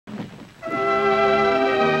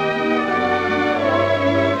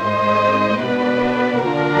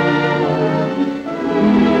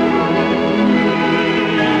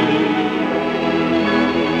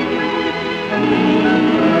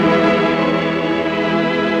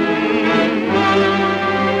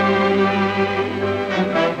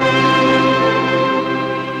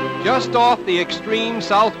Just off the extreme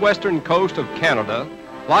southwestern coast of Canada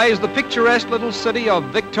lies the picturesque little city of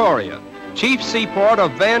Victoria, chief seaport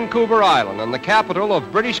of Vancouver Island and the capital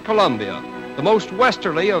of British Columbia, the most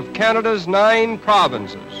westerly of Canada's 9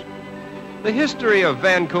 provinces. The history of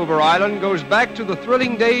Vancouver Island goes back to the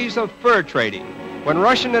thrilling days of fur trading, when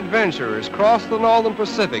Russian adventurers crossed the northern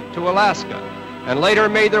Pacific to Alaska and later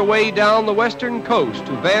made their way down the western coast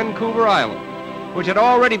to Vancouver Island, which had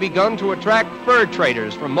already begun to attract fur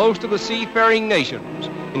traders from most of the seafaring nations,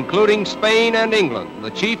 including Spain and England, the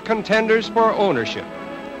chief contenders for ownership.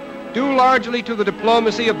 Due largely to the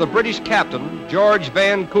diplomacy of the British captain, George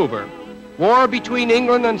Vancouver, war between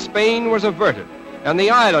England and Spain was averted, and the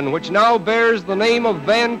island, which now bears the name of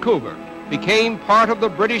Vancouver, became part of the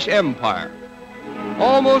British Empire.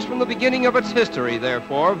 Almost from the beginning of its history,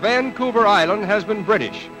 therefore, Vancouver Island has been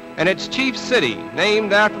British, and its chief city,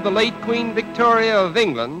 named after the late Queen Victoria of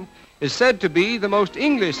England, is said to be the most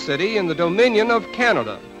English city in the Dominion of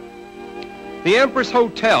Canada. The Empress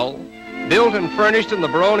Hotel, built and furnished in the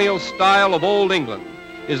baronial style of Old England,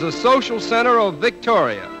 is the social center of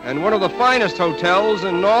Victoria and one of the finest hotels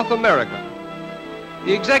in North America.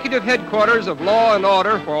 The executive headquarters of law and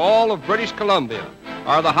order for all of British Columbia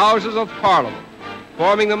are the Houses of Parliament,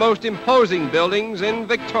 forming the most imposing buildings in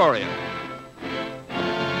Victoria.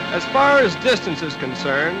 As far as distance is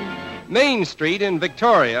concerned, Main Street in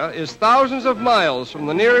Victoria is thousands of miles from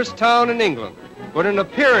the nearest town in England, but in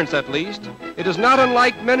appearance at least, it is not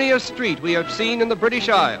unlike many a street we have seen in the British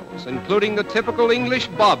Isles, including the typical English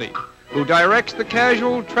bobby, who directs the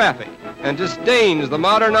casual traffic and disdains the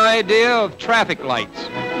modern idea of traffic lights.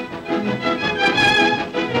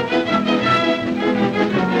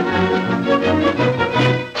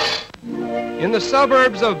 In the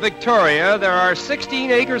suburbs of Victoria, there are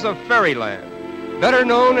 16 acres of fairyland, better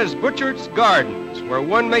known as Butchard's Gardens, where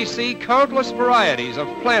one may see countless varieties of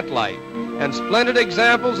plant life and splendid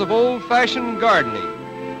examples of old-fashioned gardening,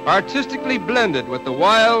 artistically blended with the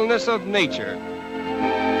wildness of nature.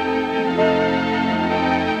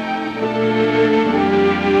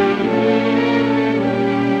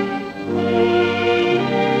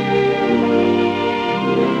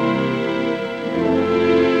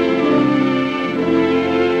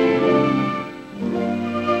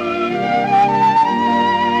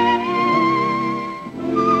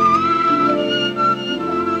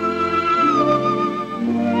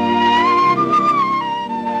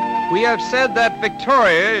 We have said that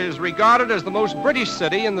Victoria is regarded as the most British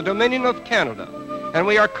city in the Dominion of Canada, and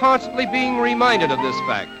we are constantly being reminded of this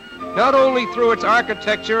fact, not only through its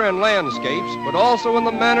architecture and landscapes, but also in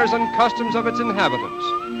the manners and customs of its inhabitants,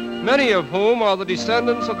 many of whom are the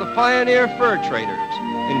descendants of the pioneer fur traders,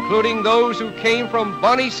 including those who came from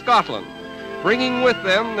bonnie Scotland, bringing with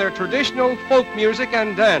them their traditional folk music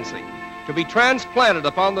and dancing to be transplanted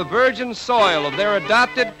upon the virgin soil of their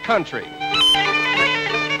adopted country.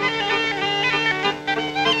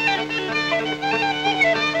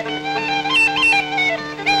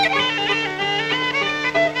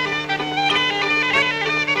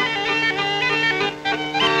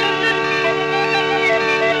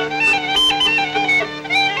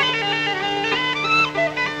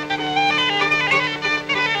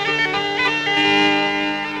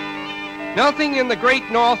 Nothing in the great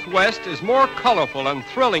Northwest is more colorful and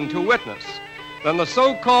thrilling to witness than the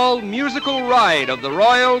so-called musical ride of the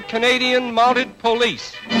Royal Canadian Mounted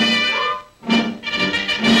Police.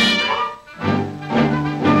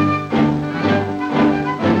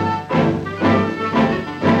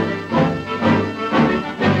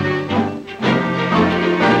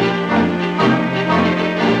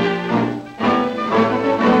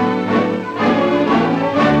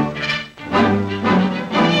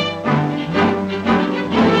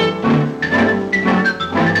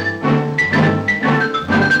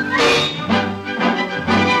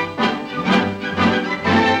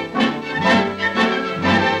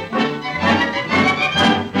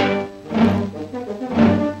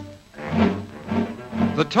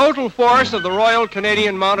 The total force of the Royal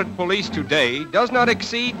Canadian Mounted Police today does not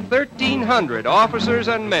exceed 1,300 officers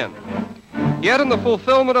and men. Yet in the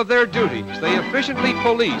fulfillment of their duties, they efficiently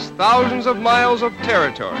police thousands of miles of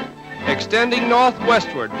territory, extending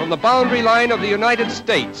northwestward from the boundary line of the United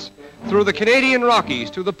States through the Canadian Rockies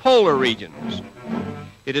to the polar regions.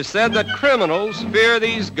 It is said that criminals fear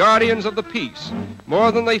these guardians of the peace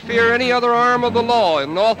more than they fear any other arm of the law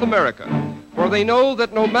in North America, for they know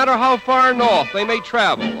that no matter how far north they may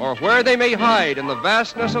travel or where they may hide in the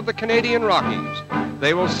vastness of the Canadian Rockies,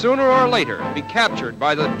 they will sooner or later be captured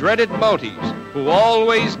by the dreaded Mounties, who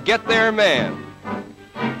always get their man.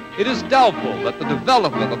 It is doubtful that the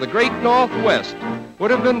development of the great Northwest would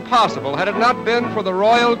have been possible had it not been for the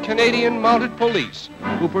Royal Canadian Mounted Police,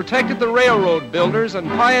 who protected the railroad builders and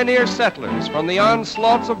pioneer settlers from the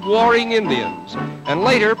onslaughts of warring Indians, and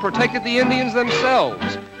later protected the Indians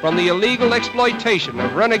themselves from the illegal exploitation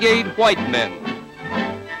of renegade white men.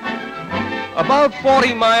 About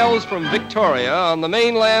 40 miles from Victoria, on the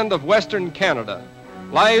mainland of Western Canada,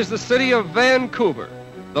 lies the city of Vancouver,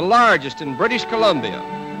 the largest in British Columbia,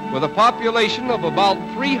 with a population of about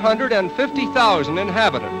 350,000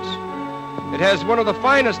 inhabitants. It has one of the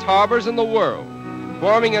finest harbors in the world,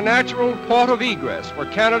 forming a natural port of egress for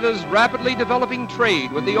Canada's rapidly developing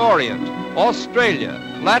trade with the Orient, Australia,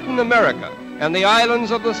 Latin America, and the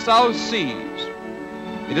islands of the South Seas.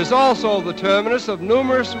 It is also the terminus of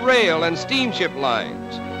numerous rail and steamship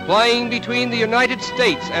lines, plying between the United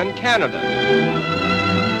States and Canada.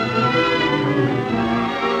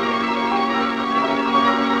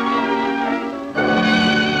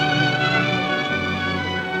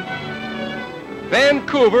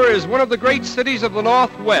 Vancouver is one of the great cities of the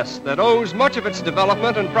Northwest that owes much of its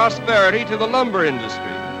development and prosperity to the lumber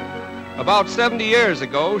industry. About 70 years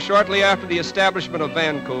ago, shortly after the establishment of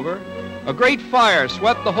Vancouver, a great fire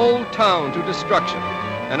swept the whole town to destruction,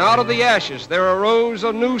 and out of the ashes there arose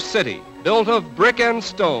a new city, built of brick and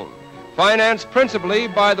stone, financed principally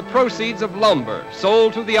by the proceeds of lumber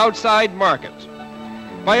sold to the outside market.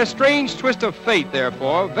 By a strange twist of fate,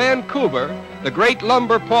 therefore, Vancouver, the great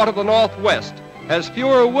lumber port of the Northwest, has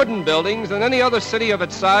fewer wooden buildings than any other city of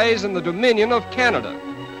its size in the Dominion of Canada.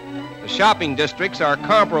 The shopping districts are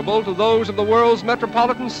comparable to those of the world's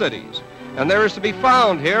metropolitan cities, and there is to be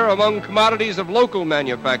found here, among commodities of local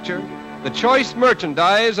manufacture, the choice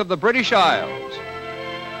merchandise of the British Isles.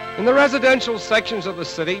 In the residential sections of the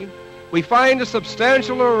city, we find a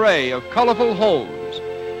substantial array of colorful homes,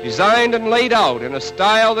 designed and laid out in a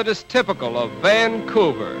style that is typical of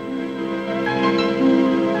Vancouver.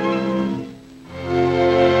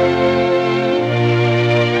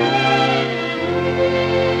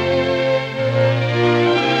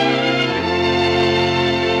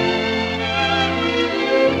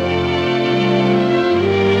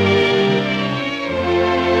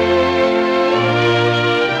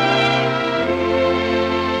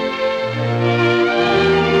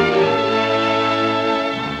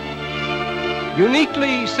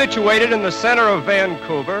 Uniquely situated in the center of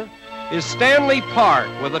Vancouver is Stanley Park,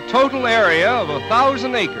 with a total area of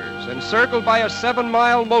 1,000 acres, encircled by a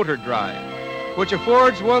 7-mile motor drive, which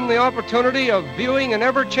affords one the opportunity of viewing an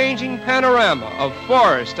ever-changing panorama of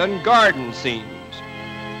forest and garden scenes.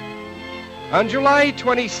 On July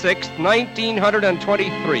 26,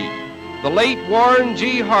 1923, the late Warren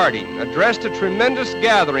G. Harding addressed a tremendous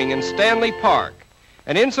gathering in Stanley Park,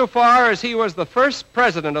 and insofar as he was the first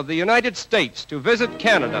president of the United States to visit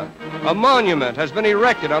Canada, a monument has been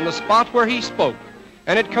erected on the spot where he spoke,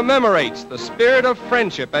 and it commemorates the spirit of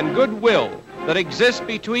friendship and goodwill that exists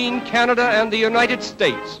between Canada and the United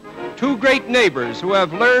States, two great neighbors who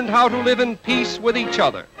have learned how to live in peace with each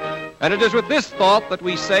other. And it is with this thought that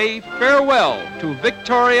we say farewell to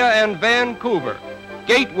Victoria and Vancouver,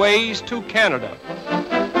 gateways to Canada.